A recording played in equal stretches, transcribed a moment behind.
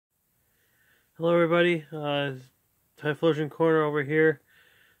Hello everybody, Typhlosion Corner over here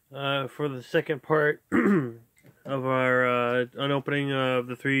for the second part of our unopening of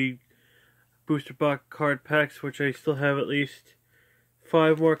the 3 booster box card packs, which I still have at least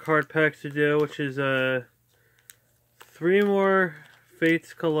 5 more card packs to do, which is 3 more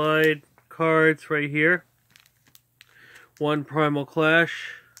Fates Collide cards right here. 1 Primal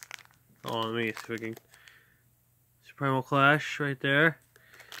Clash. Oh, let me see if we can. It's Primal Clash right there.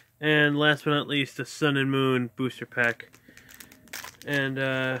 And last but not least, the Sun and Moon booster pack. And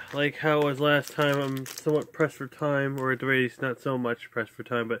like how it was last time, I'm somewhat pressed for time, or at the very least, not so much pressed for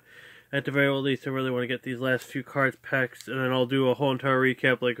time, but at the very least, I really want to get these last few cards packs, and then I'll do a whole entire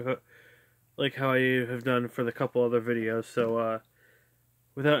recap like how I have done for the couple other videos. So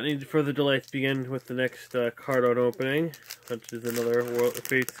without any further delay, let's begin with the next card on opening, which is another World of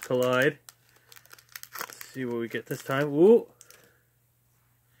Fates Collide. Let's see what we get this time. Ooh!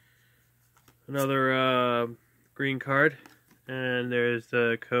 Another green card, and there's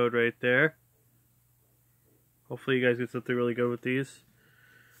the code right there. Hopefully you guys get something really good with these.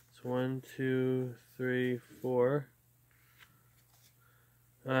 So 1, 2, 3, 4.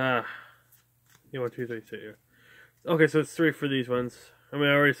 Yeah, 1, 2, 3, 6. Okay, so it's 3 for these ones. I mean,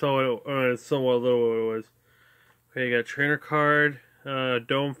 I already saw what somewhat little what it was. Okay, you got a trainer card,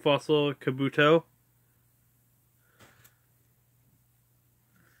 Dome Fossil Kabuto.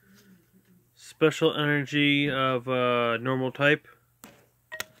 Special energy of normal type.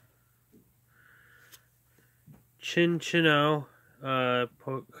 Chinchino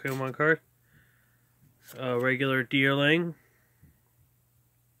Pokemon card. Regular Deerling.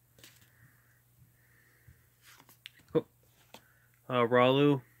 Oh.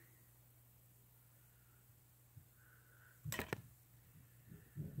 Ralu.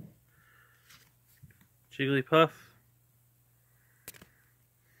 Jigglypuff.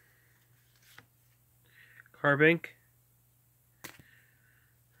 Carbink,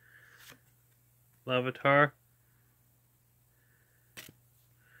 Lavatar,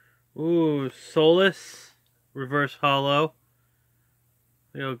 ooh, Solus, Reverse Hollow,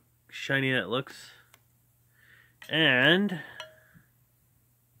 look how shiny that looks, and,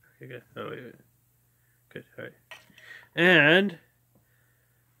 okay, good, oh, wait. Good, alright, and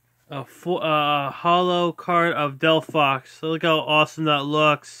a hollow card of Delphox. Look how awesome that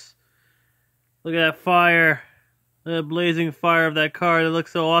looks. Look at that fire. Look at the blazing fire of that card. It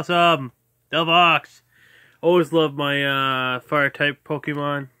looks so awesome. Delphox. Always love my fire type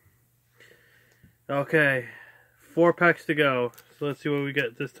Pokemon. Okay. 4 packs to go. So let's see what we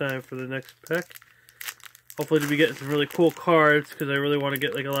get this time for the next pack. Hopefully we get some really cool cards, because I really want to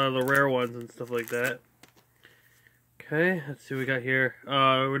get like a lot of the rare ones and stuff like that. Okay, let's see what we got here.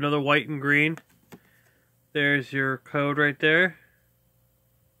 Another white and green. There's your code right there.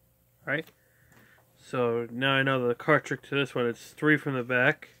 Alright. So now I know the card trick to this one. It's 3 from the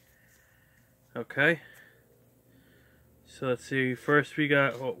back. Okay. So let's see. First we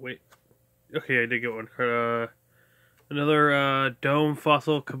got. Oh wait. Okay, I did get one card. Another Dome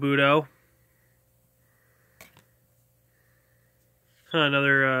Fossil Kabuto.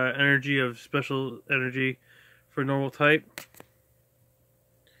 Another energy of special energy for normal type.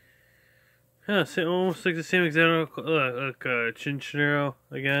 Almost like the same example. Like Chinchino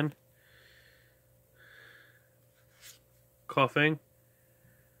again. Coughing.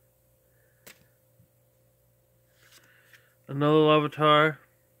 Another Lavatar.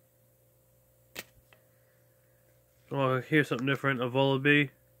 Oh, here's something different. A Volibee.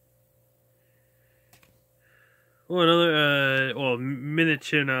 Oh, another, well,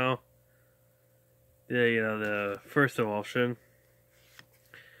 Minichino. Yeah, you know, the first evolution.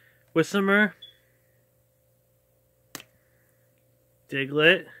 Whistlmer.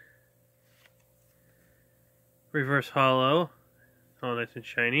 Diglett. Reverse Hollow. Oh, nice and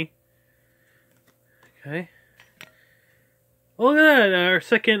shiny. Okay. Oh, look at that! Our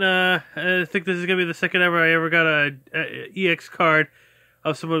second, I think this is going to be the second ever I ever got a EX card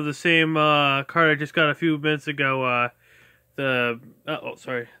of some of the same card I just got a few minutes ago. The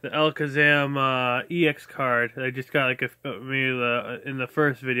Alakazam EX card. I just got like in the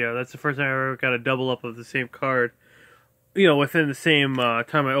first video. That's the first time I ever got a double up of the same card. You know, within the same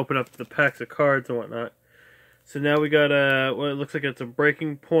time I open up the packs of cards and whatnot. So now we got what it looks like it's a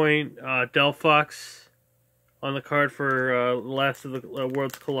Breaking Point Delphox on the card for last of the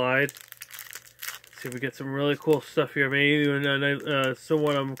Worlds Collide. Let's see if we get some really cool stuff here. Maybe even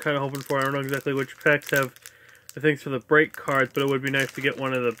someone I'm kind of hoping for. I don't know exactly which packs have the things for the break cards, but it would be nice to get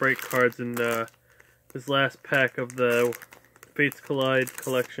one of the break cards in this last pack of the Fates Collide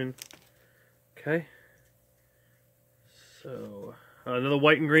collection. Okay. So, another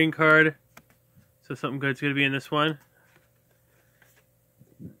white and green card. So something good's gonna be in this one.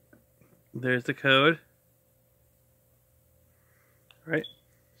 There's the code. Right.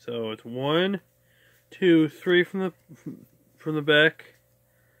 So it's 1, 2, 3 from the back.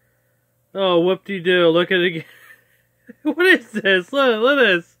 Oh, whoop-de-doo! Look at it again. What is this? Look at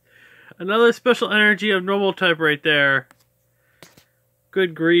this. Another special energy of normal type right there.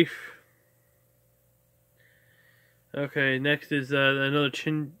 Good grief. Okay, next is another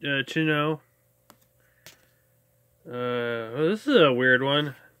Chino. Oh, this is a weird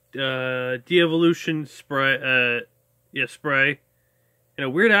one. De-evolution spray. Spray. And a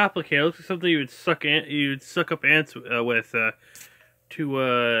weird applicator. It looks like something you'd suck up ants with to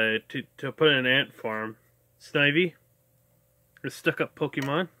put in an ant farm. Snivy. A stuck-up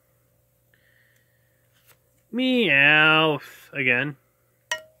Pokemon. Meowth again.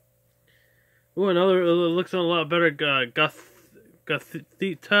 Ooh, another looks a lot better.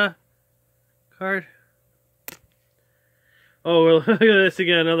 Gothita card. Oh, well, look at this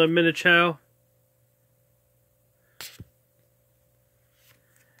again. Another Minichow.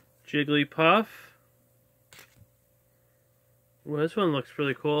 Jigglypuff. Well, this one looks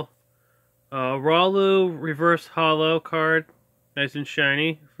really cool. Ralu reverse hollow card. Nice and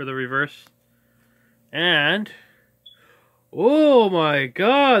shiny for the reverse. And, oh my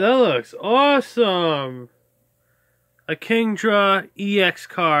god, that looks awesome! A GengarEx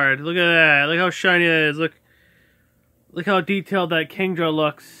card. Look at that. Look how shiny that is. Look how detailed that Kingdra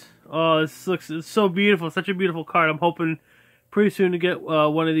looks. Oh, it's so beautiful. Such a beautiful card. I'm hoping pretty soon to get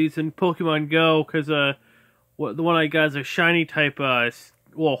one of these in Pokemon Go, because the one I got is a shiny type,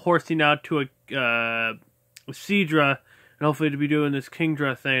 horsing out to a Seadra. And hopefully to be doing this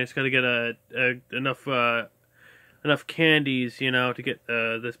Kingdra thing, I just got to get enough candies, you know, to get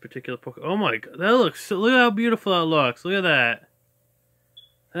this particular Pokemon. Oh my god, that looks, look at how beautiful that looks. Look at that.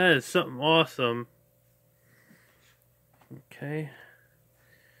 That is something awesome. Okay.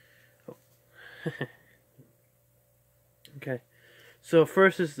 Oh. Okay. So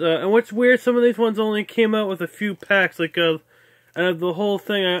first is, and what's weird, some of these ones only came out with a few packs, like, out of the whole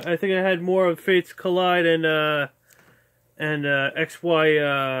thing, I think I had more of Fates Collide and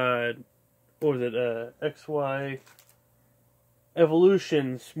XY, what was it, XY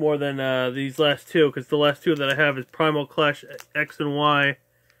Evolutions more than these last two, because the last two that I have is Primal Clash X and Y,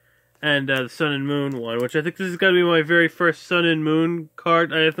 and the Sun and Moon one, which I think this is going to be my very first Sun and Moon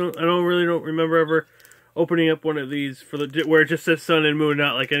card. I don't remember ever opening up one of these for the where it just says Sun and Moon,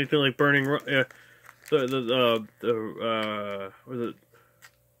 not like anything like Burning,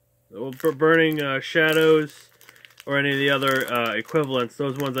 Burning Shadows, or any of the other equivalents.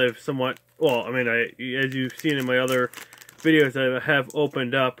 Those ones I've somewhat, well, I mean, as you've seen in my other videos, I have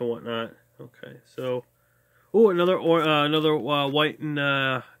opened up and whatnot. Okay, so, oh, another white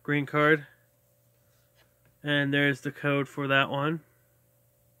and green card, and there's the code for that one.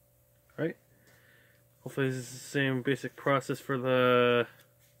 Right. Hopefully this is the same basic process for the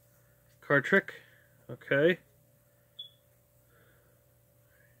card trick. Okay.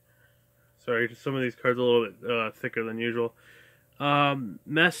 Sorry, some of these cards are a little bit thicker than usual.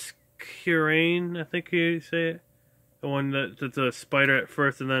 Mescurane, I think you say it. The one that's a spider at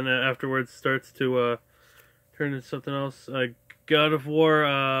first and then afterwards starts to turn into something else. God of War,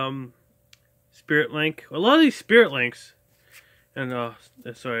 Spirit Link. A lot of these Spirit Links. And,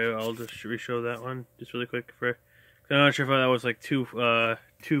 sorry, I'll just re-show that one just really quick. I'm not sure if that was like too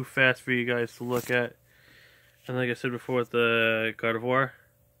fast for you guys to look at. And like I said before with the God of War,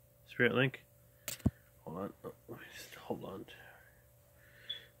 Spirit Link. Hold on. Oh, just hold on.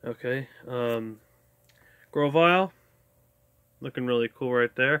 Okay. Grovyle. Looking really cool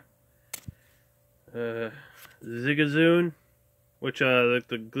right there. Zigzagoon. Which, the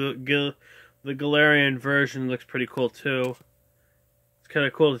Galarian version looks pretty cool too. It's kind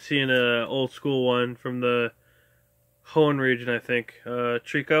of cool to see in an old school one from the Hoenn region, I think.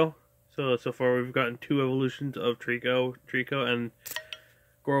 Trico. So far we've gotten 2 evolutions of Trico and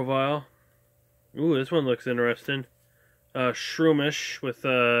Grovyle. Ooh, this one looks interesting. Shroomish with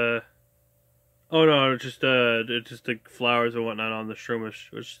oh no, it's just the flowers and whatnot on the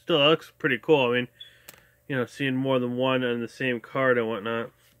Shroomish, which still looks pretty cool. I mean, you know, seeing more than one on the same card and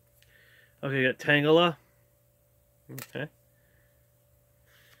whatnot. Okay, got Tangela. Okay.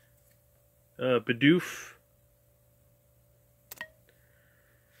 Bidoof.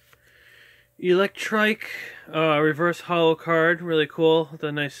 Electrike, reverse hollow card, really cool.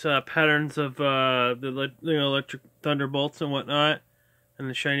 The nice patterns of the electric thunderbolts and whatnot, and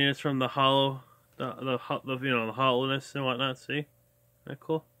the shininess from the hollow, the hollowness and whatnot. See, isn't that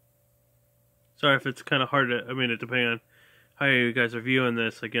cool? Sorry if it's kind of hard to, I mean, depending on how you guys are viewing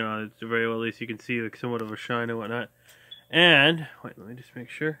this. Like, you know, at the very well, at least you can see like somewhat of a shine and whatnot. And wait, let me just make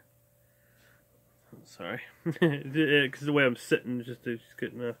sure. Sorry, because the way I'm sitting, just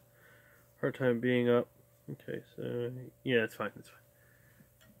getting a hard time being up. Okay, so yeah, it's fine. It's fine.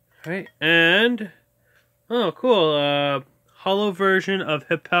 All right, and oh, cool. Hollow version of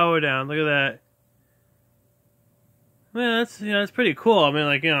Hip Power Down. Look at that. Man, that's pretty cool. I mean,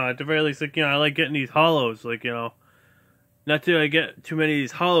 like, you know, at the very least, like, you know, I like getting these hollows. Like, you know, not that I get too many of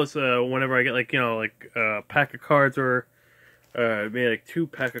these hollows. Whenever I get like, you know, like a pack of cards or maybe like 2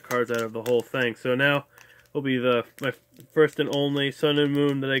 pack of cards out of the whole thing. So now will be my first and only Sun and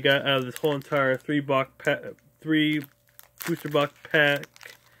Moon that I got out of this whole entire 3 booster box pack.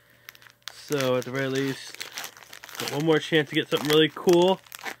 So at the very least, got one more chance to get something really cool.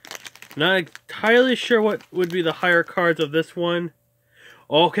 Not entirely sure what would be the higher cards of this one.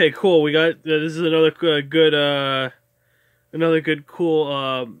 Okay, cool. We got this is another good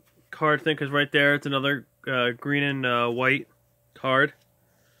cool card thing, because right there it's another green and white card.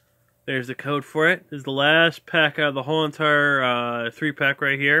 There's the code for it. This is the last pack out of the whole entire 3-pack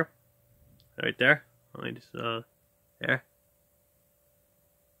right here. Right there. Let me just there.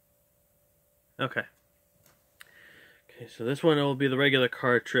 Okay. Okay, so this one will be the regular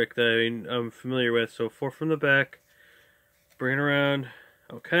card trick that I'm familiar with. So 4 from the back. Bring it around.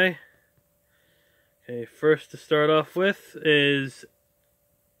 Okay. Okay, first to start off with is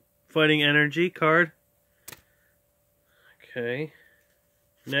Fighting Energy card. Okay.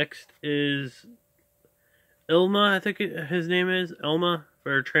 Next is Ilma, I think his name is. Ilma,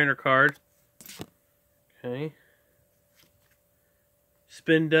 for a trainer card. Okay.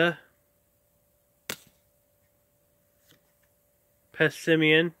 Spinda.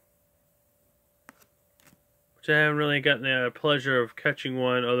 Pessimian, which I haven't really gotten the pleasure of catching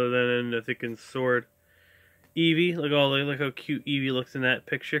one other than I think in Sword. Eevee, look how cute Eevee looks in that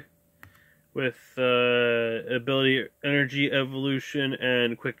picture, with ability, energy, evolution,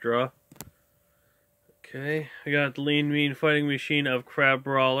 and quick draw. Okay, I got the Lean Mean Fighting Machine of Crab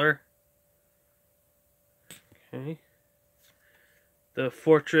Brawler. Okay, the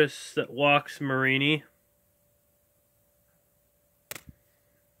Fortress That Walks Marini.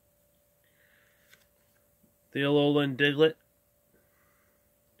 The Alolan Diglett.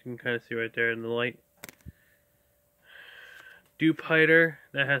 You can kind of see right there in the light. Dewpider,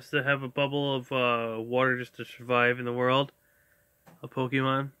 that has to have a bubble of water just to survive in the world. A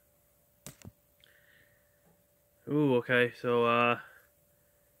Pokemon. Ooh, okay, so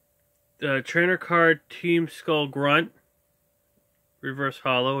the trainer card Team Skull Grunt. Reverse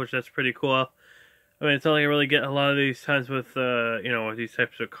Hollow, which that's pretty cool. I mean, it's not like I really get a lot of these times with, you know, with these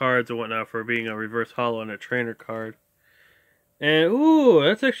types of cards and whatnot for being a reverse hollow and a trainer card. And, ooh,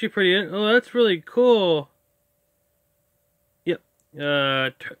 that's actually pretty, oh, that's really cool. Yep.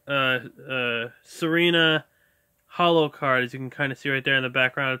 Serena hollow card, as you can kind of see right there in the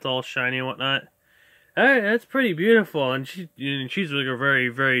background. It's all shiny and whatnot. Alright, that's pretty beautiful. And she's like a very,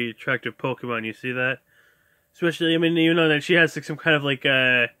 very attractive Pokemon, you see that? Especially, I mean, you know that she has like some kind of like,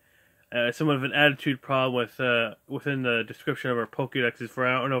 somewhat of an attitude problem with within the description of her Pokédexes for,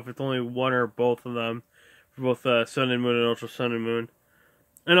 I don't know if it's only one or both of them, for both Sun and Moon and Ultra Sun and Moon.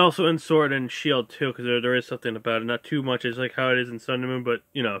 And also in Sword and Shield too, because there is something about it. Not too much as like how it is in Sun and Moon, but,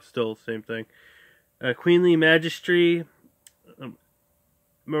 you know, still the same thing. Queenly Majesty,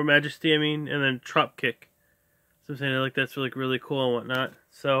 more Majesty, I mean, and then Trop Kick. So I'm saying, like, that's really cool and whatnot.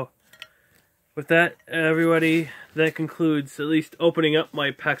 So with that, everybody, that concludes at least opening up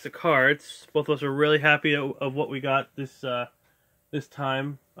my packs of cards. Both of us are really happy of what we got this this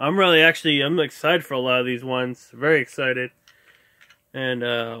time. I'm excited for a lot of these ones. Very excited. And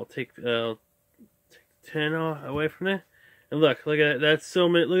I'll take 10 away from there. And look at that. That's so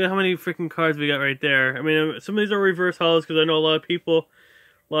many. Look at how many freaking cards we got right there. I mean, some of these are reverse hollows because I know a lot of people,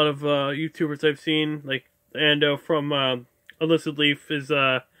 a lot of YouTubers I've seen, like Ando from Illicit Leaf is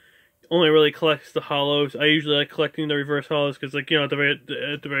only really collects the hollows. I usually like collecting the reverse hollows because, like, you know, at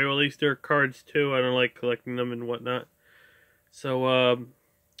the very least, they're cards too. I don't like collecting them and whatnot. So,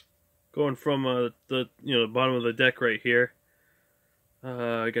 going from the bottom of the deck right here,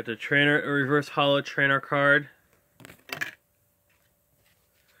 I got the a reverse hollow trainer card.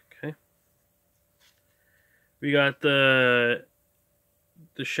 Okay. We got the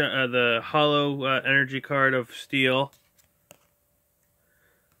hollow energy card of Steel.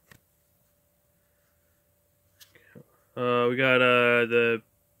 We got the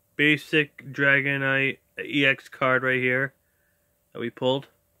basic DragoniteEx card right here that we pulled.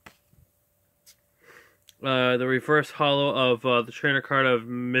 The reverse hollow of the trainer card of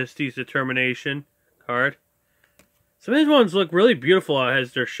Misty's Determination card. Some of these ones look really beautiful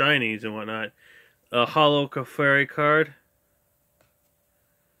as their shinies and whatnot. A Hollow Clefairy card.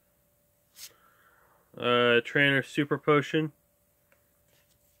 Trainer Super Potion.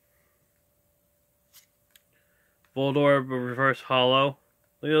 Voltorb Reverse Hollow.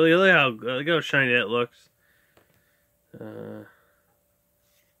 Look how shiny that looks.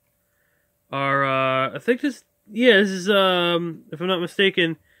 I think this is, if I'm not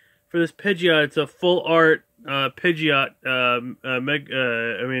mistaken, for this Pidgeot, it's a full art, Pidgeot,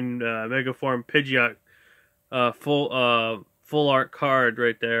 Megaform Pidgeot, full art card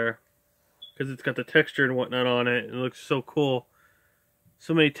right there. Because it's got the texture and whatnot on it. It looks so cool.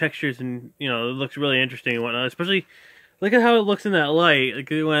 So many textures, and, you know, it looks really interesting and whatnot. Especially, look at how it looks in that light.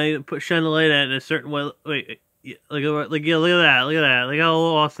 Like, when I shine the light at it in a certain way. Wait, yeah, look at that. Look at that. Look how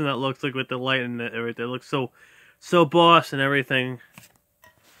awesome that looks, like, with the light and everything. It looks so boss and everything.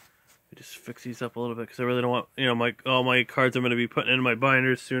 I just fix these up a little bit because I really don't want, you know, all my cards I'm going to be putting into my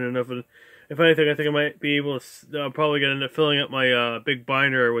binders soon enough. And if anything, I think I might be able to probably get into filling up my big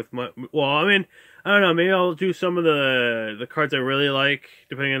binder with my. Well, I mean, I don't know. Maybe I'll do some of the cards I really like,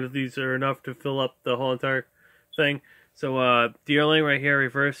 depending on if these are enough to fill up the whole entire thing. So, Deerling right here,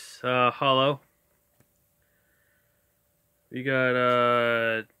 reverse hollow. We got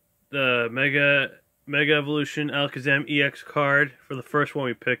the Mega Evolution Alakazam EX card for the first one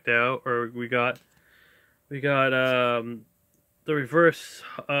we picked out, or we got the reverse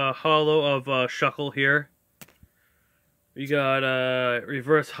hollow of Shuckle here. We got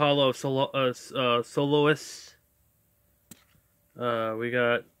reverse hollow of Soloist. We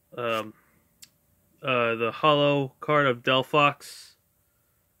got the hollow card of Delphox.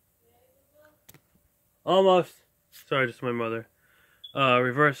 Almost. Sorry, just my mother.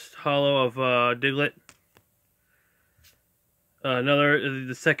 Reverse hollow of Diglett.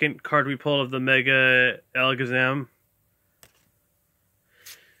 The second card we pulled of the Mega Alakazam.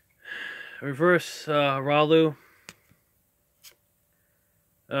 Reverse Ralu.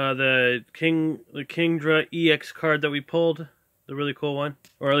 The Kingdra EX card that we pulled, the really cool one,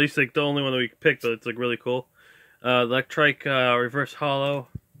 or at least like the only one that we picked, but it's like really cool. Electrike reverse hollow.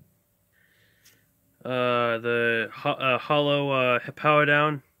 The hollow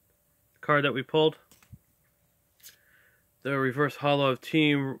Hippowdon card that we pulled. The reverse hollow of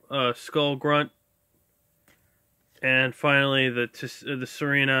Team Skull Grunt. And finally the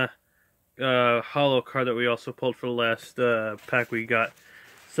Serena hollow card that we also pulled for the last pack we got.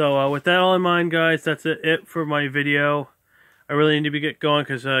 So with that all in mind, guys, that's it for my video. I really need to get going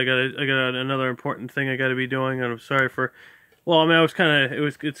because I got another important thing I got to be doing, and I'm sorry for. Well, I mean, it's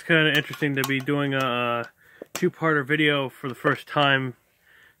kind of interesting to be doing a two-parter video for the first time.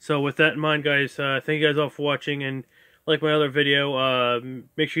 So with that in mind, guys, thank you guys all for watching, and like my other video,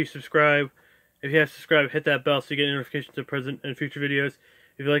 make sure you subscribe. If you have subscribed, hit that bell so you get notifications of present and future videos.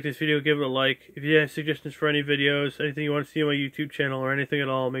 If you like this video, give it a like. If you have suggestions for any videos, anything you want to see on my YouTube channel, or anything at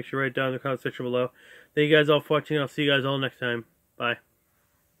all, make sure you write down in the comment section below. Thank you guys all for watching. I'll see you guys all next time. Bye.